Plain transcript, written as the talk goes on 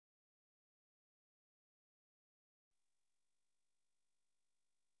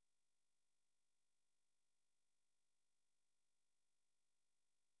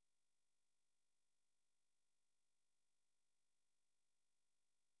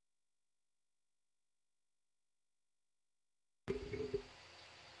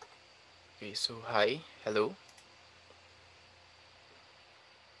Okay, so hi, hello,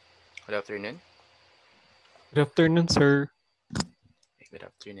 good afternoon. Good afternoon, sir. Good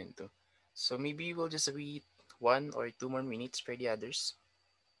afternoon too. So maybe we'll just wait 1 or 2 more minutes for the others.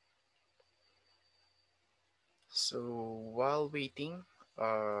 So while waiting,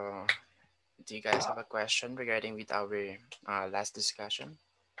 do you guys have a question regarding with our last discussion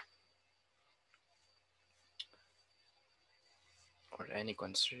or any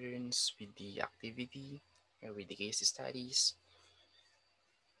concerns with the activity or with the case studies?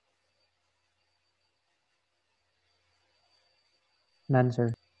 None,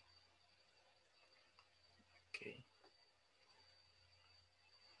 sir. Okay,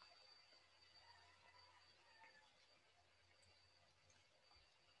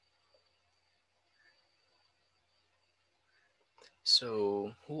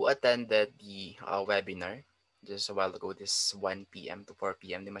 so who attended the webinar just a while ago? This 1 p.m. to 4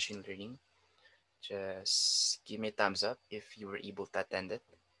 p.m. The machine learning. Just give me a thumbs up if you were able to attend it.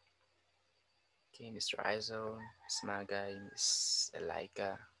 Okay, Mr. Izo, Miss Magay, Miss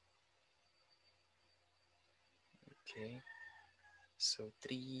Elika. Okay, so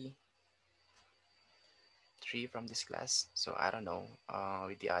three from this class. So I don't know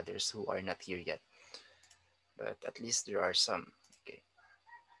with the others who are not here yet, but at least there are some. Okay,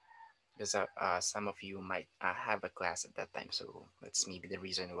 because some of you might have a class at that time, so that's maybe the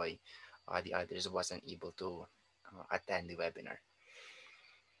reason why the others wasn't able to attend the webinar.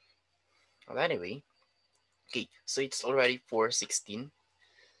 Well, anyway, okay, so it's already 4:16.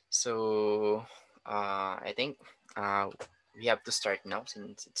 So I think uh, we have to start now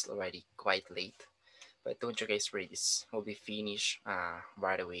since it's already quite late. But don't you guys worry, this will be finished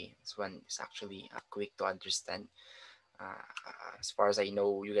right away. This one is actually quick to understand. Uh, as far as I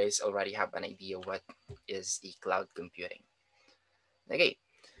know, you guys already have an idea what is the cloud computing. Okay,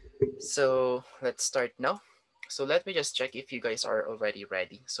 so let's start now. So let me just check if you guys are already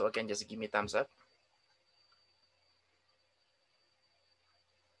ready. So again, just give me a thumbs up.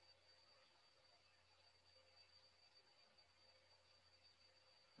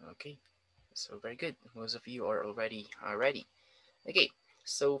 Okay, so very good. Most of you are already ready. Okay,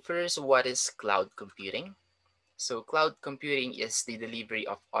 so first, what is cloud computing? So cloud computing is the delivery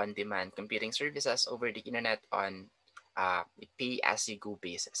of on-demand computing services over the internet on a pay-as-you-go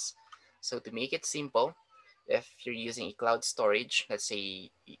basis. So to make it simple, if you're using a cloud storage, let's say,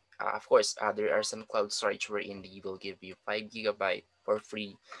 of course, there are some cloud storage wherein they will give you 5 GB for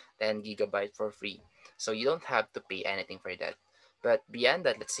free, 10 GB for free. So you don't have to pay anything for that. But beyond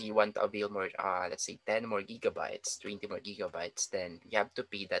that, let's say you want to avail more, let's say 10 more gigabytes, 20 more gigabytes, then you have to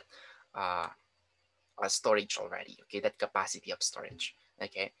pay that uh, storage already. Okay, that capacity of storage.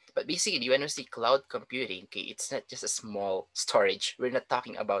 Okay, but basically, when we see cloud computing, okay, it's not just a small storage. We're not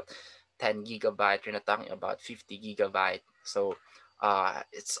talking about 10 GB. We're not talking about 50 GB. So,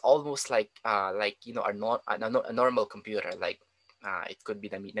 it's almost like a normal computer. Like, it could be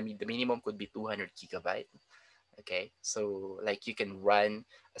the minimum could be 200 GB. Okay, so like you can run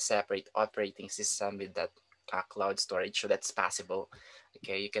a separate operating system with that cloud storage, so that's possible.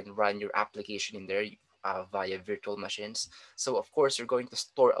 Okay, you can run your application in there via virtual machines. So of course you're going to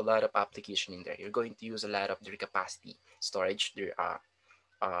store a lot of application in there. You're going to use a lot of their capacity storage, their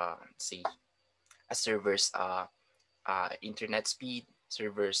say a server's internet speed,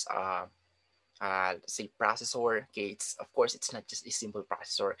 server's say processor. Okay, it's of course it's not just a simple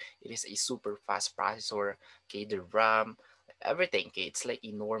processor, it is a super fast processor. Okay, the RAM, everything. Okay, it's like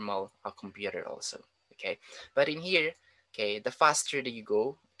a normal computer also. Okay, but in here, okay, the faster that you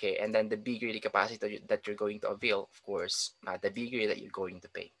go, okay, and then the bigger the capacity that you're going to avail, of course, the bigger that you're going to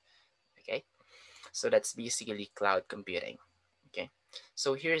pay. Okay, so that's basically cloud computing. Okay,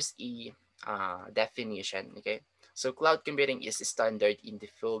 so here's a definition. Okay, so cloud computing is a standard in the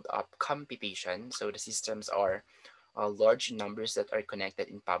field of computation. So the systems are large numbers that are connected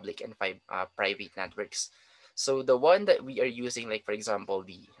in public and private networks. So the one that we are using, like for example,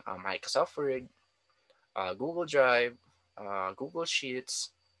 the Microsoft Word, Google Drive, Google Sheets,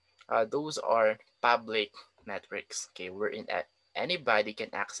 those are public networks. Okay, wherein anybody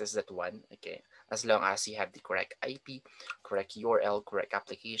can access that one. Okay, as long as you have the correct IP, correct URL, correct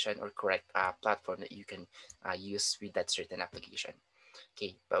application, or correct platform that you can use with that certain application.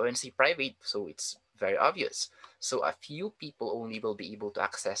 Okay, but when say private, so it's very obvious. So a few people only will be able to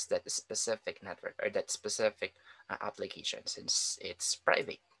access that specific network or that specific application since it's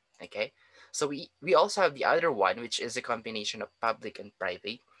private. Okay, so we also have the other one, which is a combination of public and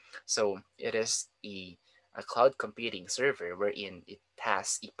private. So it is a cloud computing server wherein it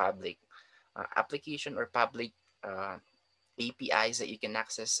has a public application or public uh, APIs that you can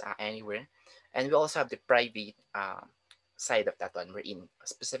access anywhere. And we also have the private side of that one, wherein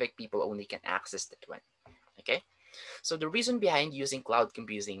specific people only can access that one. Okay. So the reason behind using cloud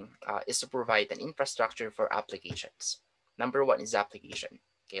computing is to provide an infrastructure for applications. Number one is application.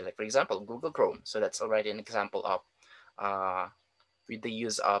 Okay, like for example, Google Chrome. So that's already an example of uh, with the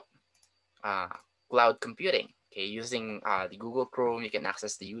use of uh, cloud computing. Okay, using the Google Chrome, you can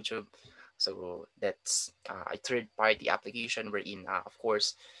access the YouTube. So that's a third-party application wherein, of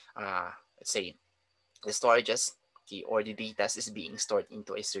course, let's say the storages, okay, or the data is being stored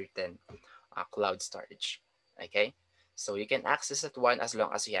into a certain cloud storage. Okay, so you can access that one as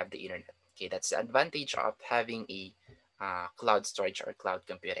long as you have the internet. Okay, that's the advantage of having a cloud storage or cloud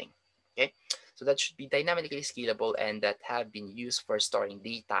computing. Okay, so that should be dynamically scalable and that have been used for storing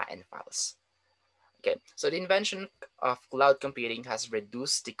data and files. Okay, so the invention of cloud computing has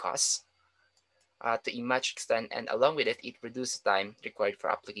reduced the cost to a much extent, and along with it, it reduces time required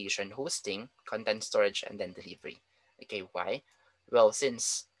for application hosting, content storage, and then delivery. Okay, why? Well,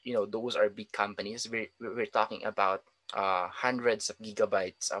 since those are big companies, we're talking about hundreds of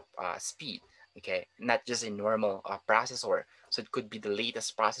gigabytes of speed. Okay, not just a normal processor. So it could be the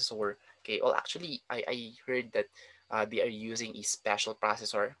latest processor. Okay, well, actually, I heard that they are using a special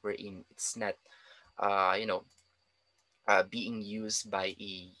processor wherein it's not, uh, you know, being used by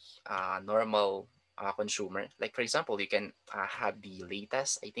a normal consumer. Like for example, you can have the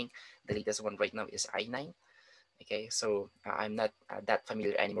latest. I think the latest one right now is i9. Okay, so I'm not that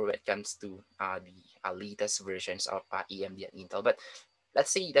familiar anymore when it comes to the latest versions of AMD and Intel. But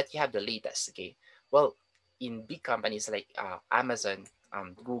let's say that you have the latest. Okay, well, in big companies like Amazon,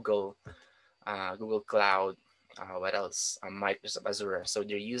 Google, Google Cloud, what else? Microsoft Azure. So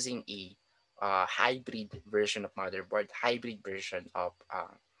they're using a hybrid version of motherboard, hybrid version of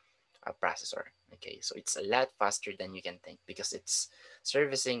a processor. Okay, so it's a lot faster than you can think because it's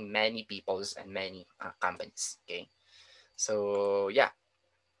servicing many peoples and many companies. Okay, so yeah,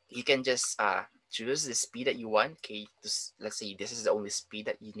 you can just choose the speed that you want. Okay, let's say this is the only speed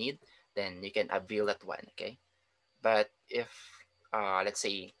that you need, then you can avail that one. Okay, but if let's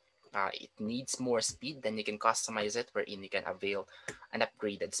say it needs more speed, then you can customize it wherein you can avail an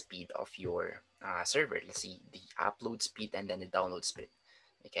upgraded speed of your server. Let's see the upload speed and then the download speed.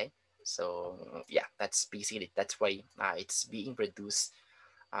 Okay, so yeah, that's basically it. That's why it's being reduced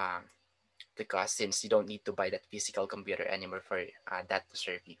uh, because since you don't need to buy that physical computer anymore for that to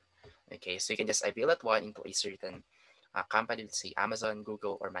serve you. Okay, so you can just avail that one into a certain company, let's say Amazon,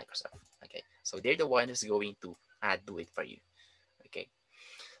 Google, or Microsoft. Okay, so they're the one who's going to do it for you. Okay,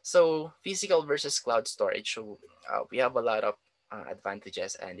 so physical versus cloud storage. So we have a lot of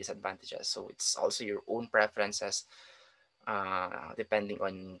advantages and disadvantages. So it's also your own preferences depending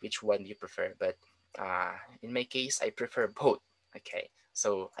on which one you prefer. But in my case, I prefer both. Okay,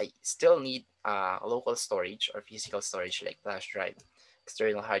 so I still need local storage or physical storage like flash drive,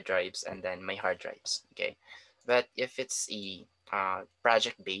 external hard drives, and then my hard drives. Okay, but if it's a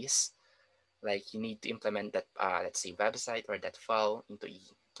project base, like you need to implement that let's say website or that file into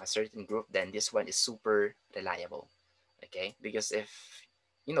a certain group, then this one is super reliable. Okay, because if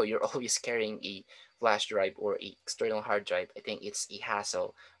you're always carrying a flash drive or a external hard drive, I think it's a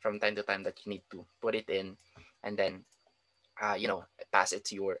hassle from time to time that you need to put it in and then pass it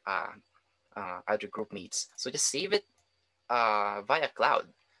to your other group mates. So just save it via cloud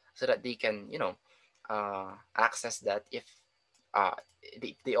so that they can access that if uh,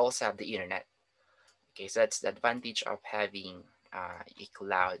 they also have the internet. Okay, so that's the advantage of having a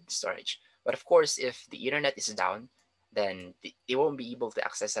cloud storage. But of course, if the internet is down, then they won't be able to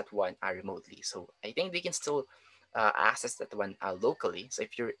access that one remotely. So I think they can still access that one locally. So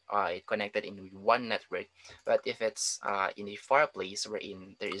if you're connected in one network, but if it's in a far place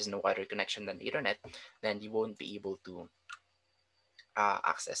wherein there is no other connection than the internet, then you won't be able to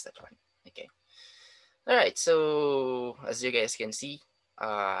access that one. Okay. All right, so as you guys can see,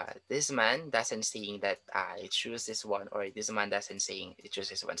 this man doesn't saying that I choose this one, or this man doesn't saying it choose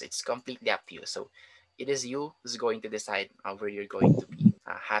this one. So it's completely up to you. So it is you who's going to decide where you're going to be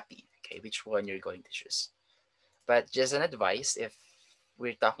happy. Okay, which one you're going to choose. But just an advice, if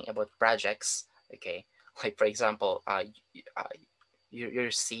we're talking about projects, okay, like for example, you're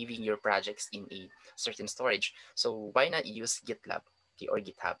saving your projects in a certain storage. So why not use GitLab, okay, or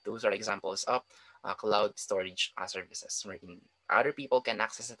GitHub? Those are examples of cloud storage services wherein other people can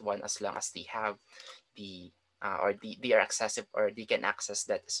access that one as long as they have the or they are accessible or they can access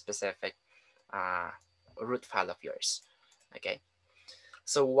that specific uh, root file of yours. Okay.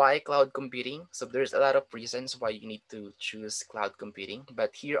 So why cloud computing? So there's a lot of reasons why you need to choose cloud computing,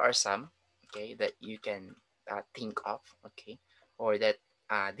 but here are some, okay, that you can think of, okay, or that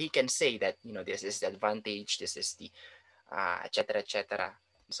they can say that this is the advantage, this is the etc.,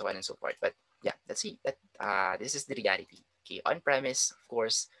 so on and so forth. But yeah, let's see that this is the reality. Okay, on premise, of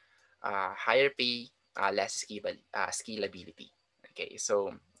course, higher pay, less scalability. Okay,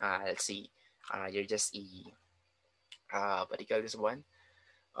 so let's see, you're just a what do you call this one?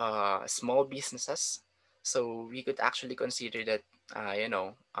 Small businesses. So we could actually consider that uh, you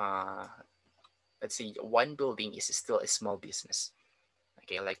know uh, let's say one building is still a small business.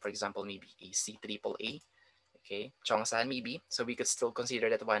 Okay, like for example, maybe a C triple A. Okay, Chongsan maybe. So we could still consider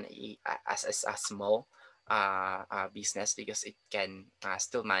that one as a small business because it can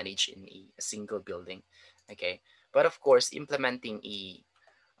still manage in a single building. Okay, but of course, implementing a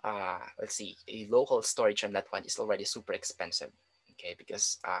let's see, a local storage on that one is already super expensive. Okay,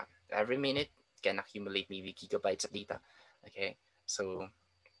 because every minute can accumulate maybe gigabytes of data. Okay, so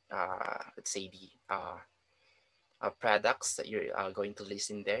let's say the products that you're going to list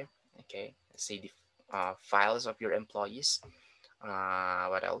in there. Okay, let's say the files of your employees.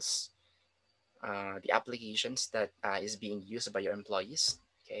 What else? The applications that is being used by your employees.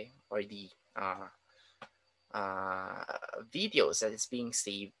 Okay, or the uh, uh, videos that is being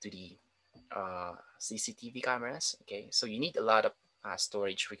saved to the CCTV cameras. Okay, so you need a lot of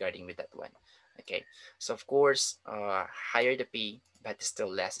storage regarding with that one. Okay, so of course, higher the pay, but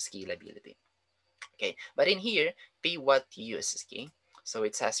still less scalability. Okay, but in here, pay what you use. Okay, so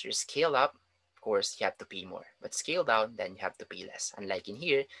it says your scale up. Of course, you have to pay more, but scale down, then you have to pay less. Unlike in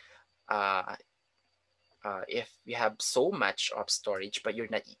here, uh, if you have so much of storage but you're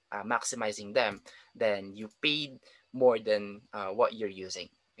not maximizing them, then you paid more than what you're using.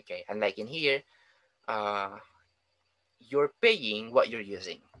 Okay, unlike in here, uh, you're paying what you're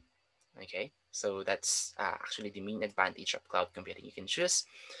using. Okay, so that's actually the main advantage of cloud computing. You can choose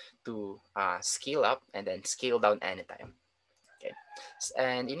to scale up and then scale down anytime. Okay,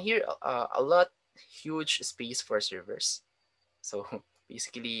 and in here, a lot huge space for servers. So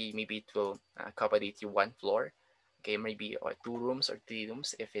basically, maybe it will accommodate you one floor. Okay, maybe or two rooms or three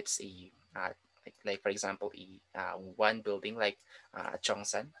rooms if it's a like for example a one building like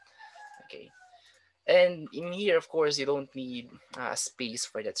Chongsan. Okay, and in here, of course, you don't need a space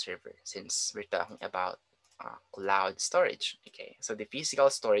for that server since we're talking about cloud storage. Okay, so the physical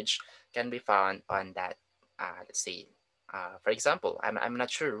storage can be found on that. Let's say, for example, I'm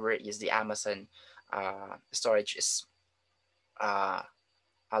not sure where is the Amazon storage is uh,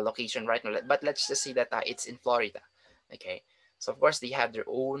 location right now, but let's just say that it's in Florida. Okay, so of course they have their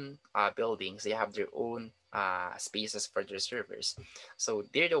own buildings, they have their own spaces for their servers, so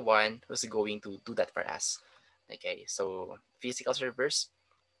they're the one who's going to do that for us. Okay, so physical servers,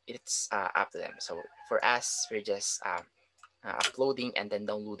 it's up to them. So for us, we're just uploading and then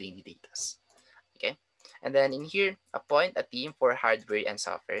downloading the data. Okay, and then in here, appoint a team for hardware and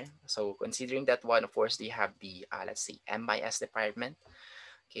software. So considering that one, of course, they have the let's say MIS department,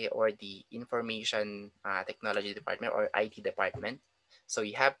 okay, or the information technology department or IT department. So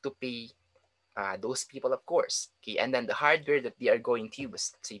you have to pay those people, of course. Okay, and then the hardware that they are going to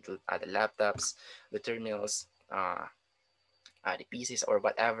use, say the laptops, the terminals, the PCs, or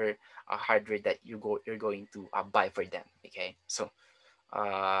whatever hardware that you're going to buy for them. Okay, so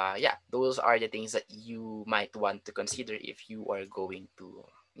yeah, those are the things that you might want to consider if you are going to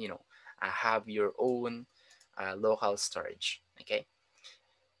have your own local storage. Okay,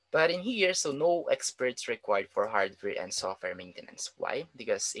 but in here, so no experts required for hardware and software maintenance. Why?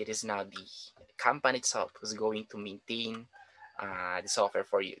 Because it is now the company itself who's going to maintain the software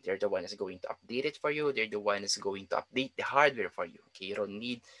for you. They're the one who's going to update it for you. They're the one who's going to update the hardware for you. Okay, you don't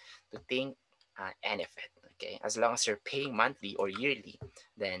need to think any of it. Okay, as long as you're paying monthly or yearly,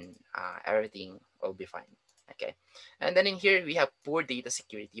 then everything will be fine. Okay, and then in here we have poor data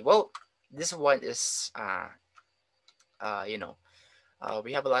security. Well, this one is you know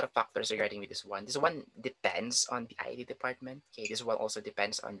we have a lot of factors regarding with this one. This one depends on the IT department. Okay, this one also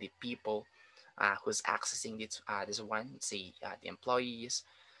depends on the people who's accessing this one. Say the employees,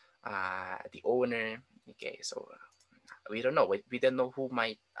 the owner. Okay, so we don't know. We don't know who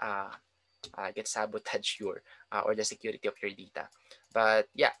might get sabotage your or the security of your data. But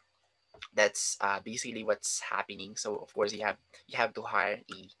yeah, that's basically what's happening. So of course you have to hire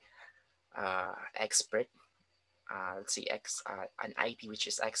a expert, let's say an IT which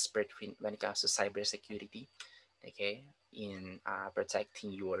is expert when it comes to cybersecurity, okay, in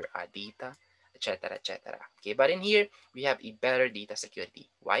protecting your data, etc., etc. Okay, but in here we have a better data security.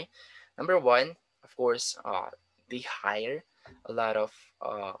 Why? Number one, of course, they hire a lot of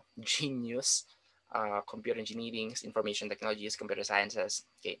genius, computer engineering, information technologies, computer sciences,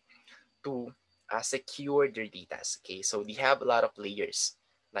 okay, to secure their data. Okay, so they have a lot of layers.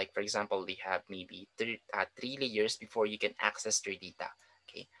 Like for example, they have maybe three layers before you can access their data.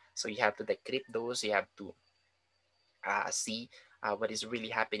 Okay, so you have to decrypt those. You have to see what is really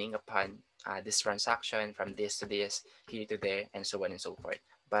happening upon this transaction from this to this, here to there, and so on and so forth.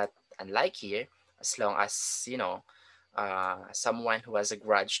 But unlike here, as long as someone who has a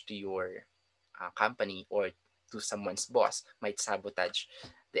grudge to your company or to someone's boss might sabotage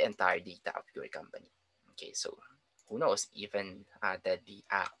the entire data of your company. Okay, so who knows? Even the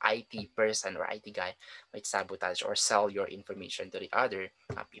IT person or IT guy might sabotage or sell your information to the other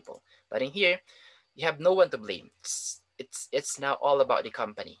people. But in here, you have no one to blame. It's now all about the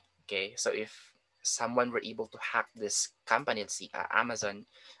company. Okay, so if someone were able to hack this company, let's see, Amazon,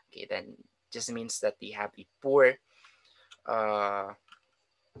 okay, then just means that they have a poor uh,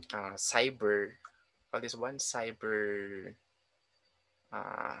 cyber. What is one uh,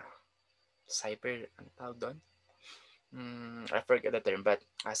 cyber? Ano tawag doon? I forget the term, but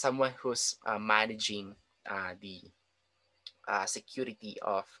someone who's managing the security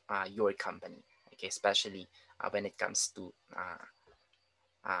of your company. Okay, especially when it comes to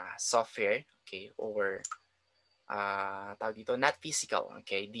software, okay, or tawag dito, not physical,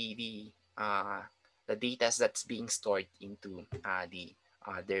 okay, the data that's being stored into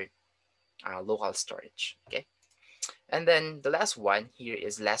their local storage, okay. And then the last one here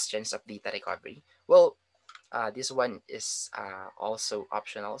is last chance of data recovery. Well, this one is also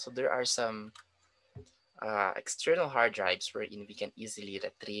optional. So there are some external hard drives wherein we can easily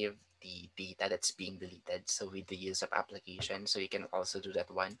retrieve the data that's being deleted. So with the use of application, so you can also do that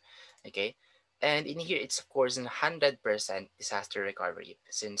one. Okay. And in here, it's of course 100% disaster recovery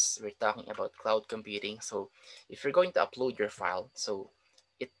since we're talking about cloud computing. So if you're going to upload your file, so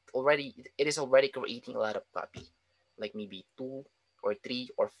it is already creating a lot of copy, like maybe two or three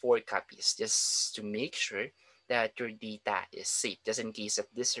or four copies, just to make sure that your data is safe, just in case if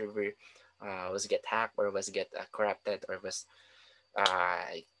this server was get hacked or was get corrupted or was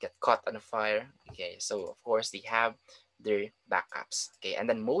get caught on a fire. Okay, so of course they have their backups. Okay, and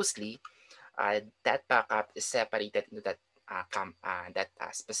then mostly that backup is separated into that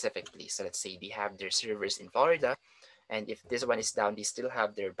specific place. So let's say they have their servers in Florida, and if this one is down, they still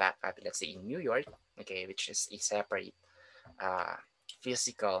have their backup. Let's say in New York, okay, which is a separate uh,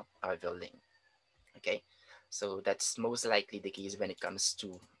 physical building. Okay, so that's most likely the case when it comes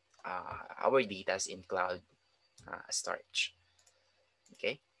to our data in cloud storage.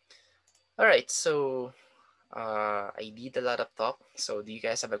 Okay, all right, so I did a lot of talk. So do you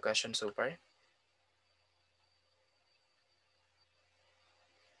guys have a question so far?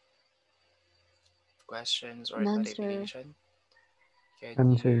 Questions or None, sir. clarification? Can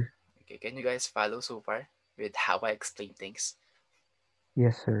None, you sir. okay, can you guys follow so far with how I explain things?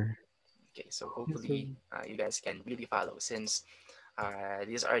 Yes, sir. Okay, so Yes, sir. hopefully you guys can really follow since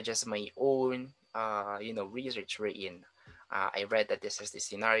these are just my own research wherein I read that this is the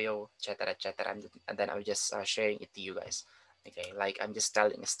scenario, etc., etc., and then I'm just sharing it to you guys. Okay, like I'm just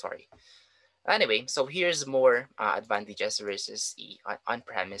telling a story. Anyway, so here's more advantages versus the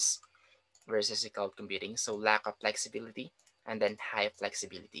on-premise versus the cloud computing. So lack of flexibility and then high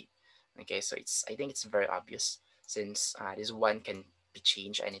flexibility. Okay, so I think it's very obvious since this one can be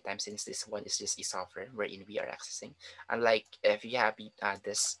changed anytime since this one is just a software wherein we are accessing. Unlike if you have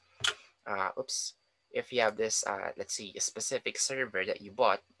this, oops, if you have this, let's see, a specific server that you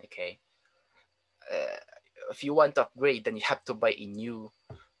bought, okay, uh, if you want to upgrade, then you have to buy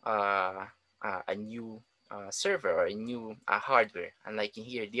uh, a new server or a new hardware. Unlike in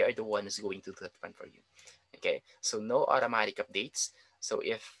here, they are the ones going to do that one for you. Okay, so no automatic updates. So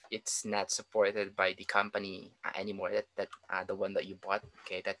if it's not supported by the company anymore, that the one that you bought,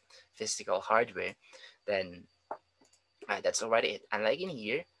 okay, that physical hardware, then that's already it. Unlike in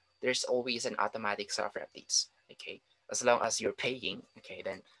here, there's always an automatic software updates. Okay, as long as you're paying, okay,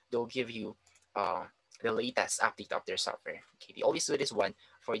 then they'll give you uh, the latest update of their software. Okay, they always do this one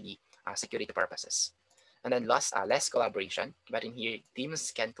for the security purposes. And then less collaboration, but in here,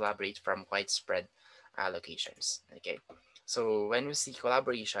 teams can collaborate from widespread locations. Okay, so when we see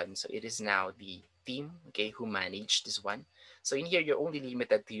collaboration, so it is now the team, okay, who manage this one. So in here, you're only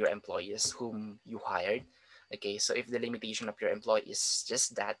limited to your employees whom you hired. Okay, so if the limitation of your employee is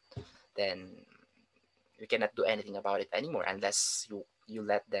just that, then you cannot do anything about it anymore unless you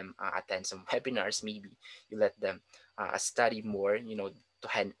let them attend some webinars. Maybe you let them study more,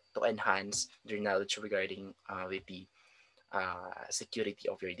 to enhance their knowledge regarding with the security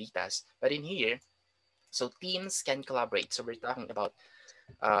of your data. But in here, so teams can collaborate. So we're talking about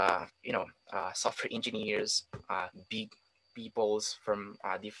software engineers, big peoples from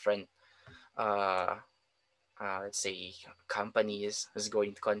different uh, let's say companies who's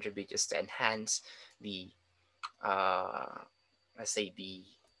going to contribute just to enhance the uh, let's say the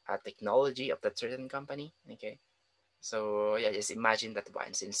technology of that certain company. Okay, so yeah, just imagine that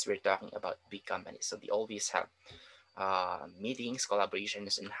one. Since we're talking about big companies, so they always have meetings,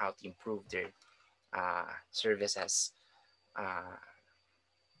 collaborations, and how to improve their services uh,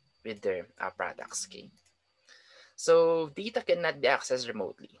 with their products. Okay, so data cannot be accessed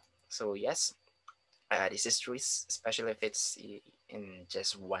remotely. So yes, this is true, especially if it's in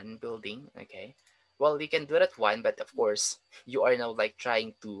just one building. Okay, well, you can do that one, but of course, you are now like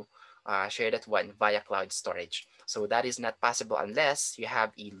trying to share that one via cloud storage. So that is not possible unless you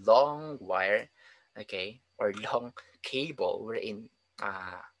have a long wire, okay, or long cable wherein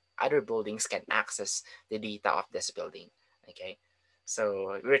other buildings can access the data of this building. Okay,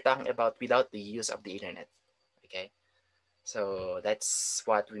 so we're talking about without the use of the internet. Okay, so that's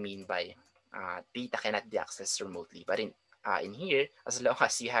what we mean by data cannot be accessed remotely. But in here, as long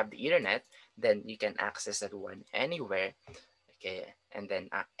as you have the internet, then you can access that one anywhere, okay, and then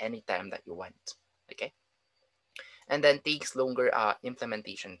anytime that you want, okay. And then takes longer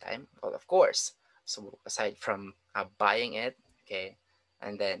implementation time. Well, of course. So aside from buying it, okay,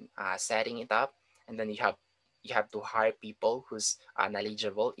 and then setting it up, and then you have to hire people who's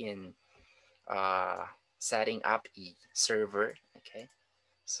knowledgeable in uh, setting up a server, okay.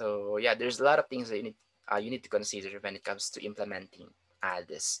 So yeah, there's a lot of things that you need to consider when it comes to implementing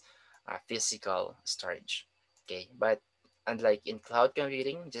this physical storage. Okay, but unlike in cloud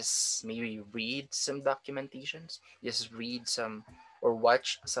computing, just maybe read some documentations, just read some or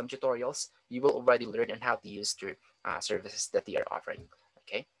watch some tutorials. You will already learn on how to use the services that they are offering.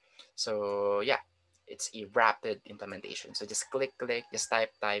 Okay, so yeah, it's a rapid implementation. So just click, just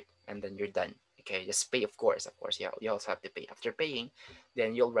type, and then you're done. Okay, just pay, of course. Of course, yeah, you also have to pay. After paying,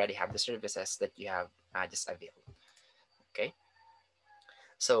 then you already have the services that you have just available. Okay,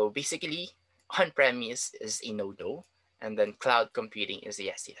 so basically, on-premise is a no-no, and then cloud computing is a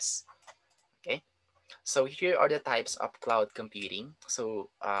yes. Okay, so here are the types of cloud computing. So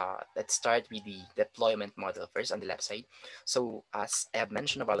let's start with the deployment model first on the left side. So as I have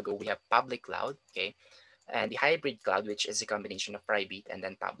mentioned a while ago, we have public cloud, okay, and the hybrid cloud, which is a combination of private and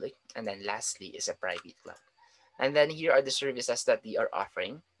then public, and then lastly is a private cloud. And then here are the services that they are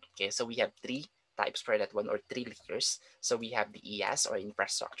offering. Okay, so we have three types for that one, or three layers. So we have the EAS, or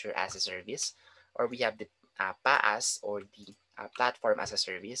infrastructure as a service, or we have the PaaS, or the platform as a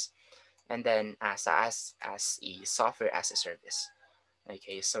service, and then SaaS as a software as a service.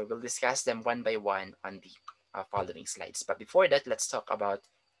 Okay, so we'll discuss them one by one on the following slides. But before that, let's talk about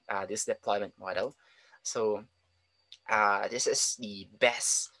this deployment model. So this is the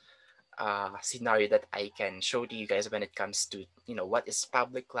best scenario that I can show to you guys when it comes to what is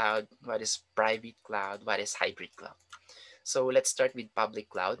public cloud, what is private cloud, what is hybrid cloud. So let's start with public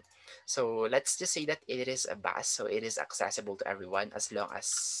cloud. So let's just say that it is a bus, so it is accessible to everyone as long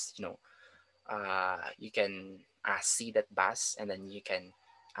as you can see that bus, and then you can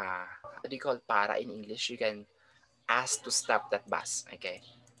how do you call para in English? You can ask to stop that bus. Okay,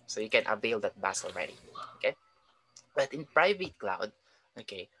 so you can avail that bus already. Okay, but in private cloud,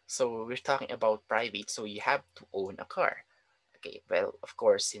 okay, so we're talking about private, so you have to own a car. Okay, well, of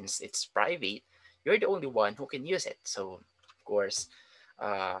course, since it's private, you're the only one who can use it. So, of course,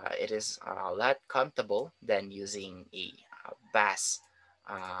 it is a lot comfortable than using a vast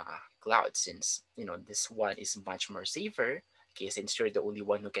cloud, since this one is much more safer. Okay, since you're the only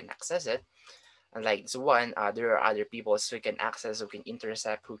one who can access it. Unlike this one, there are other people who can access, who can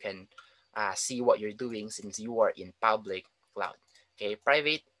intercept, who can see what you're doing since you are in public cloud. Okay,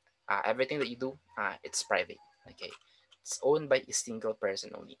 private, everything that you do, it's private. Okay, it's owned by a single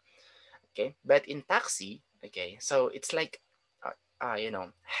person only. Okay, but in taxi, okay, so it's like,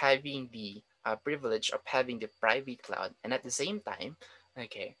 having the privilege of having the private cloud, and at the same time,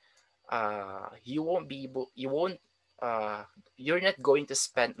 okay, you won't, uh, you're not going to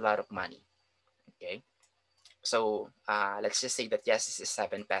spend a lot of money. Okay, so let's just say that yes, this is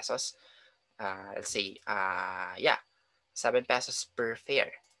 7 pesos. Let's say yeah, 7 pesos per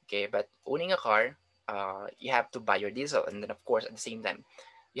fare. Okay, but owning a car, you have to buy your diesel, and then of course at the same time,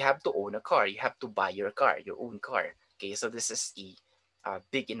 you have to own a car. You have to buy your own car. Okay, so this is a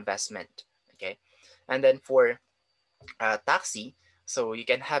big investment. Okay, and then for taxi, so you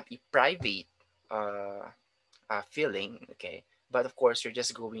can have a private uh, filling. Okay, but of course you're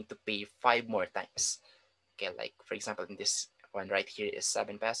just going to pay 5 more times. Okay, like for example, in this one right here is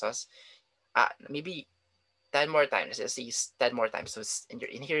 7 pesos. Maybe 10 more times. Let's say 10 more times. So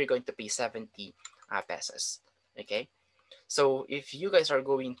in here you're going to pay 70 pesos. Okay. So if you guys are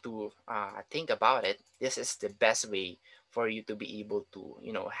going to think about it, this is the best way for you to be able to,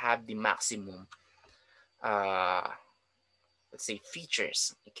 have the maximum, uh, let's say,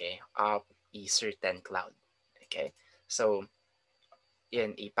 features, okay, of a certain cloud. Okay, so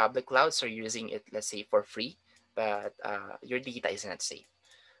in a public cloud, so you're using it, let's say, for free, but your data is not safe.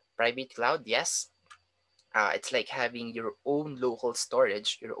 Private cloud, yes, it's like having your own local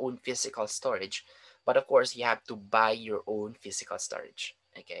storage, your own physical storage, but of course you have to buy your own physical storage.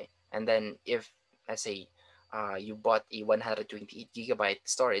 Okay, and then if, let's say, you bought a 128 gigabyte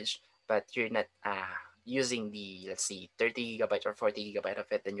storage, but you're not using the, let's say, 30 gigabyte or 40 gigabyte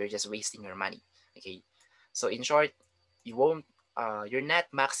of it, then you're just wasting your money. Okay, so in short, you won't, you're not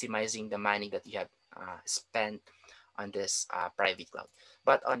maximizing the money that you have spent on this private cloud.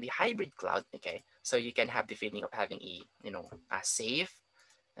 But on the hybrid cloud, okay, so you can have the feeling of having a, a safe,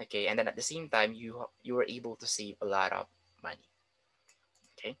 okay, and then at the same time you were able to save a lot of money.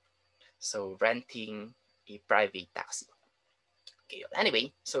 Okay, so renting a private taxi. Okay,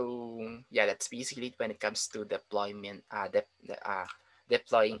 anyway, so yeah, that's basically it when it comes to deployment,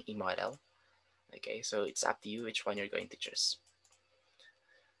 deploying a model. Okay, so it's up to you which one you're going to choose.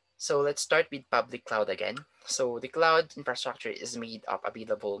 So let's start with public cloud again. So the cloud infrastructure is made up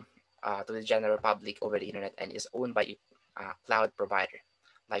available to the general public over the internet and is owned by a cloud provider.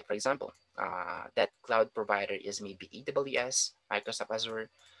 Like for example, that cloud provider is maybe AWS, Microsoft Azure,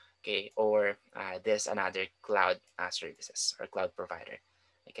 okay, or there's another cloud services or cloud provider.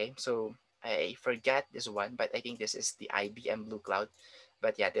 Okay, so I forget this one, but I think this is the IBM Blue Cloud.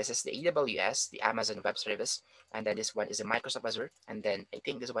 But yeah, this is the AWS, the Amazon Web Service, and then this one is the Microsoft Azure, and then I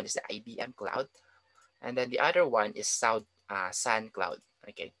think this one is the IBM Cloud, and then the other one is Sun Cloud.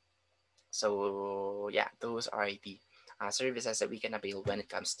 Okay, so yeah, those are the services that we can avail when it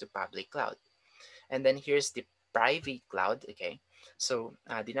comes to public cloud. And then here's the private cloud. Okay, so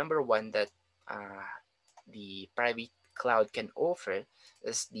the number one that uh, the private cloud can offer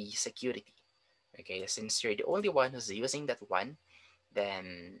is the security. Okay, since you're the only one who's using that one,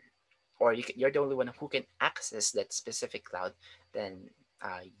 then or you're the only one who can access that specific cloud, then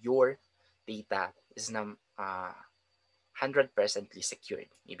your data is now 100% secured.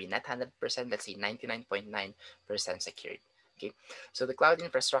 Maybe not 100%, let's say 99.9% secured. Okay, so the cloud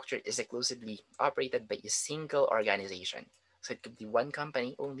infrastructure is exclusively operated by a single organization. So it could be one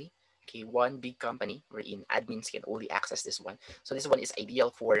company only, okay, one big company wherein admins can only access this one. So this one is ideal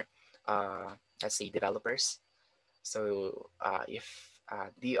for, let's say, developers. So if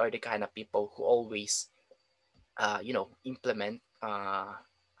they are the kind of people who always, implement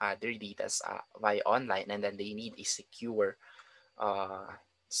their data via online, and then they need a secure uh,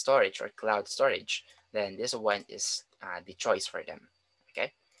 storage or cloud storage, then this one is the choice for them.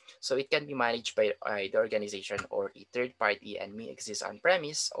 Okay, so it can be managed by the organization or a third party and may exist on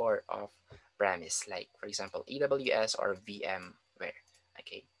premise or off premise, like for example AWS or VMware.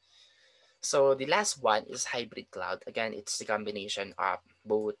 Okay, so the last one is hybrid cloud. Again, it's the combination of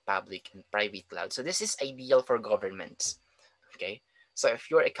both public and private cloud. So this is ideal for governments. Okay, so if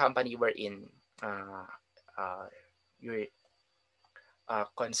you're a company wherein uh, uh, you're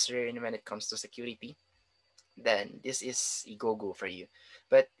concerned when it comes to security, then this is a go-go for you.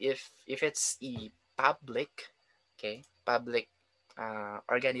 But if it's a public, okay, public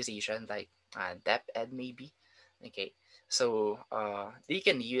organization like DepEd maybe, okay, so they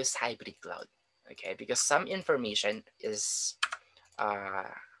can use hybrid cloud, okay, because some information uh,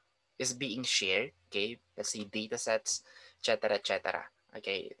 is being shared, okay, let's say data sets, etc., etc.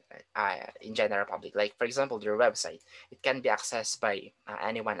 Okay, in general public, like for example, your website, it can be accessed by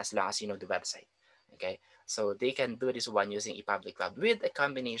anyone as long as you know the website. Okay, so they can do this one using a public cloud with a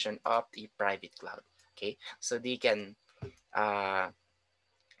combination of the private cloud. Okay, so they can uh,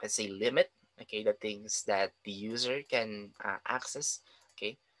 let's say limit, okay, the things that the user can access.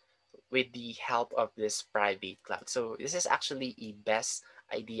 Okay, with the help of this private cloud. So this is actually a best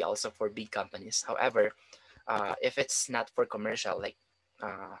idea also for big companies. However, if it's not for commercial, like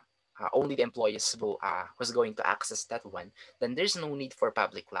uh, only the employees will who's going to access that one, then there's no need for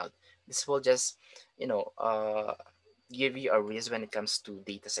public cloud. This will just, you know, give you a risk when it comes to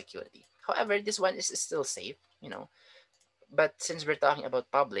data security. However, this one is still safe, but since we're talking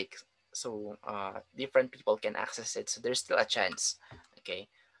about public, so different people can access it, so there's still a chance. Okay,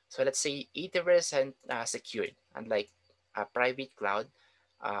 so let's say 80% secured, unlike a private cloud,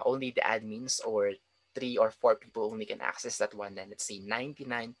 only the admins or 3 or 4 people only can access that one. Then let's say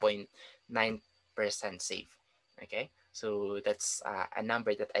 99.9% safe. Okay, so that's a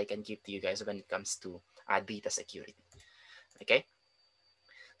number that I can give to you guys when it comes to data security. Okay,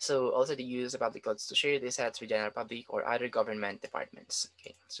 So also they use the public clouds to share these sets with general public or other government departments.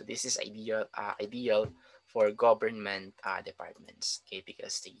 Okay, so this is ideal for government departments. Okay,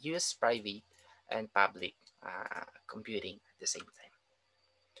 because they use private and public computing at the same time.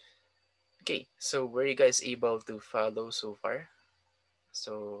 Okay, so were you guys able to follow so far?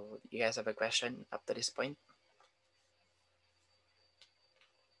 So you guys have a question up to this point?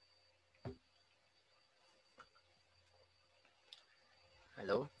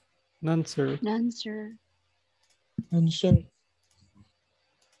 Hello? None, sir. None, sir. Answer.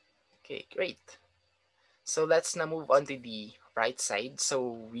 Okay, great. So let's now move on to the right side.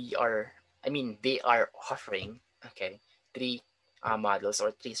 So they are offering, okay, three models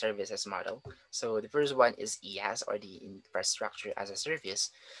or three services model. So the first one is EaaS or the infrastructure as a service.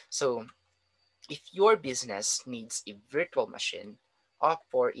 So if your business needs a virtual machine, opt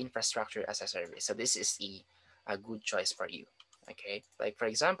for infrastructure as a service. So this is a good choice for you. Okay, like for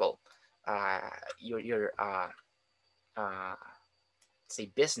example, uh, your uh,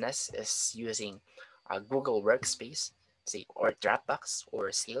 say business is using Google Workspace, say or Dropbox or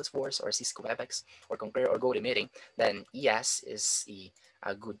Salesforce or Cisco WebEx or Concur or GoToMeeting, then ES is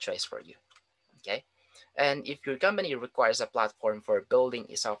a good choice for you. Okay. And if your company requires a platform for building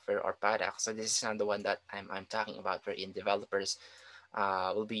a software or product, so this is not the one that I'm talking about, wherein developers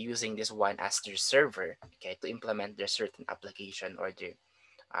will be using this one as their server, okay, to implement their certain application or their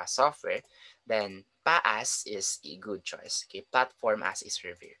software, then PaaS is a good choice. Okay, platform as a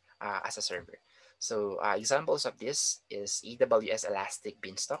server, So examples of this is AWS Elastic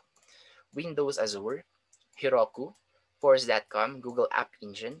Beanstalk, Windows Azure, Heroku, Force.com, Google App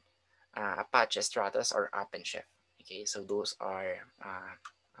Engine, Apache Stratus, or OpenShift. Okay, so those are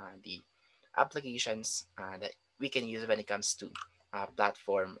the applications that we can use when it comes to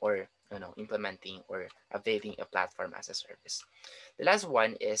platform or implementing or availing a platform as a service. The last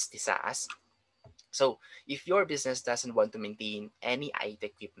one is the SaaS. So if your business doesn't want to maintain any IT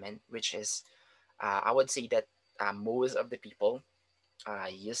equipment, which is, I would say that most of the people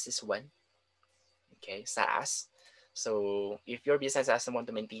use this one, okay, SaaS. So if your business doesn't want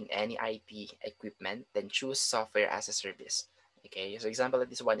to maintain any IT equipment, then choose software as a service. Okay, so example of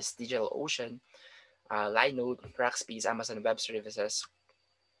this one is DigitalOcean, Linode, Rackspace, Amazon Web Services,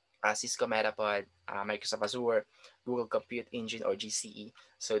 Cisco Metapod, Microsoft Azure, Google Compute Engine or GCE.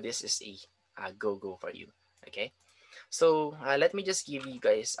 So this is a go-go for you. Okay. So let me just give you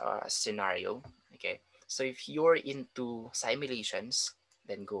guys a scenario. Okay. So if you're into simulations,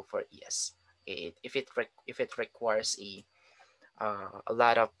 then go for ES. Okay. If it requires a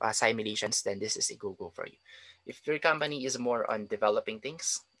lot of simulations, then this is a go-go for you. If your company is more on developing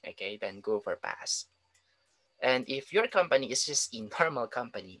things, okay, then go for pass. And if your company is just a normal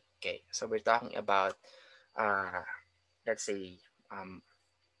company, okay, so we're talking about, uh, let's say, um,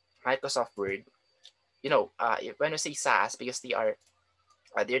 Microsoft Word. When I say SaaS, because they're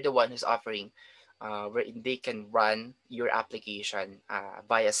the one who's offering, wherein they can run your application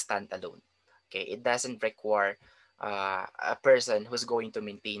via standalone. Okay, it doesn't require a person who's going to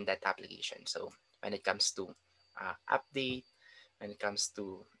maintain that application. So when it comes to update, when it comes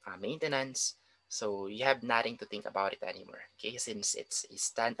to maintenance. So you have nothing to think about it anymore, okay? Since it's a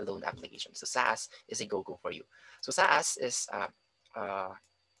standalone application, so SaaS is a go-go for you. So SaaS is uh,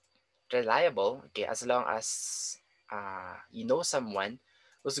 reliable, okay, as long as you know someone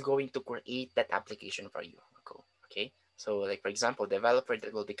who's going to create that application for you, okay? So like for example, developer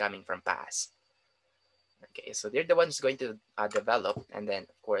that will be coming from PaaS, okay? So they're the ones going to develop, and then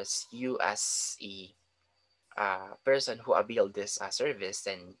of course you as a person who avail this service,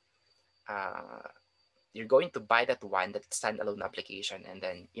 then uh, you're going to buy that one, that standalone application, and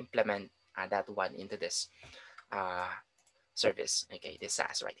then implement that one into this uh, service. Okay, this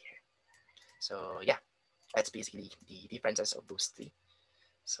SaaS right here. So yeah, that's basically the differences of those three.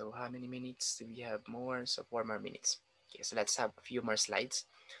 So how many minutes do we have more? So 4 more minutes. Okay, so let's have a few more slides.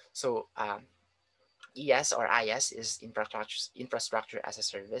 So ES or IS is infrastructure as a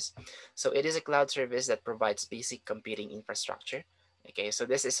service. So it is a cloud service that provides basic computing infrastructure. Okay, so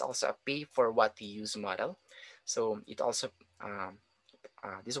this is also a pay for what you use model. So it also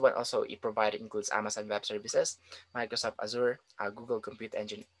this one also a provider includes Amazon Web Services, Microsoft Azure, Google Compute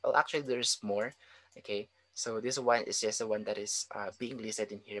Engine. Well, actually, there's more. Okay, so this one is just the one that is being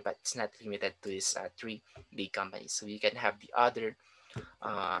listed in here, but it's not limited to these three big companies. So you can have the other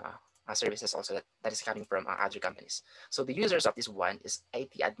uh, services also that is coming from other companies. So the users of this one is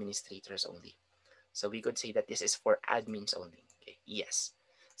IT administrators only. So we could say that this is for admins only. Okay, yes.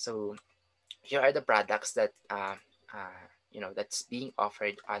 So here are the products that that's being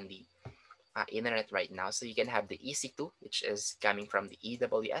offered on the internet right now. So you can have the EC2, which is coming from the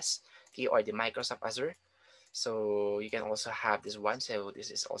AWS, okay, or the Microsoft Azure. So you can also have this one. So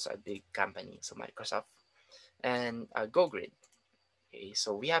this is also a big company, so Microsoft and GoGrid. Okay,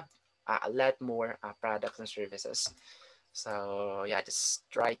 so we have a lot more products and services. So yeah, just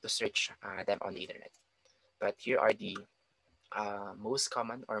try to search them on the internet. But here are the most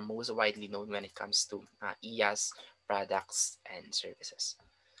common or most widely known when it comes to EAS products and services.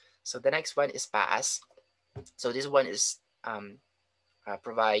 So the next one is PaaS. So this one is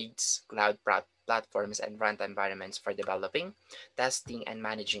provides platforms and runtime environments for developing, testing, and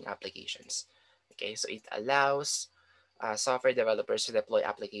managing applications. Okay, so it allows software developers to deploy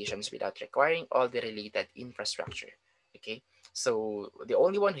applications without requiring all the related infrastructure. Okay, so the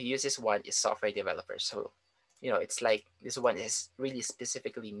only one who uses one is software developers. So, it's like this one is really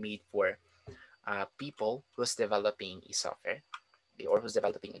specifically made for people who's developing a software, okay, or who's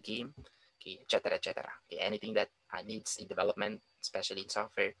developing a game, okay, etc., etc. Okay, anything that needs a development, especially in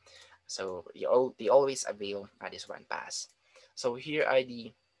software. So they always avail this one pass. So here are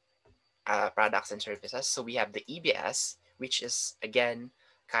the products and services. So we have the EBS, which is again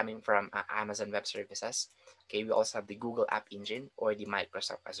coming from Amazon Web Services. Okay, we also have the Google App Engine or the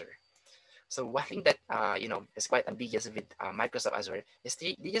Microsoft Azure. So one thing that is quite ambiguous with Microsoft Azure is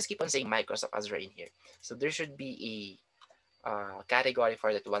they just keep on saying Microsoft Azure in here. So there should be a category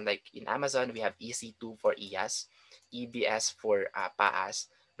for that one. Like in Amazon, we have EC2 for EAS, EBS for PaaS,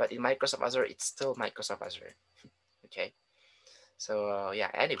 but in Microsoft Azure, it's still Microsoft Azure. Okay, so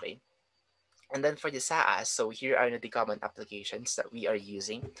yeah. Anyway, and then for the SaaS, so here are the common applications that we are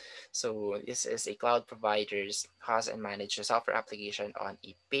using. So this is a cloud provider's host and manage a software application on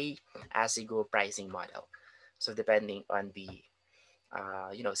a pay as you go pricing model. So depending on the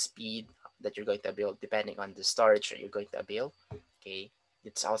speed that you're going to build, depending on the storage that you're going to build, okay,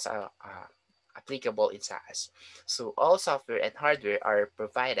 it's also applicable in SaaS. So all software and hardware are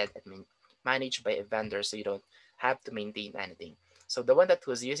provided and managed by a vendor, so you don't have to maintain anything. So the one that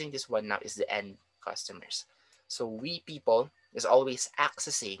was using this one now is the end customers. So we people is always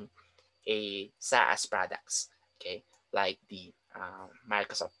accessing a SaaS products, okay, like the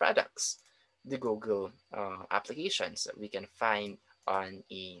Microsoft products, the Google applications that we can find on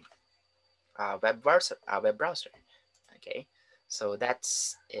a web browser. Okay, so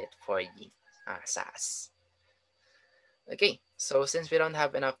that's it for the SaaS. Okay, so since we don't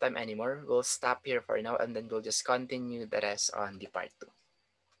have enough time anymore, we'll stop here for now and then we'll just continue the rest on the part two.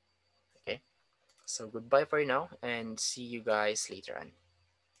 Okay, so goodbye for now and see you guys later on.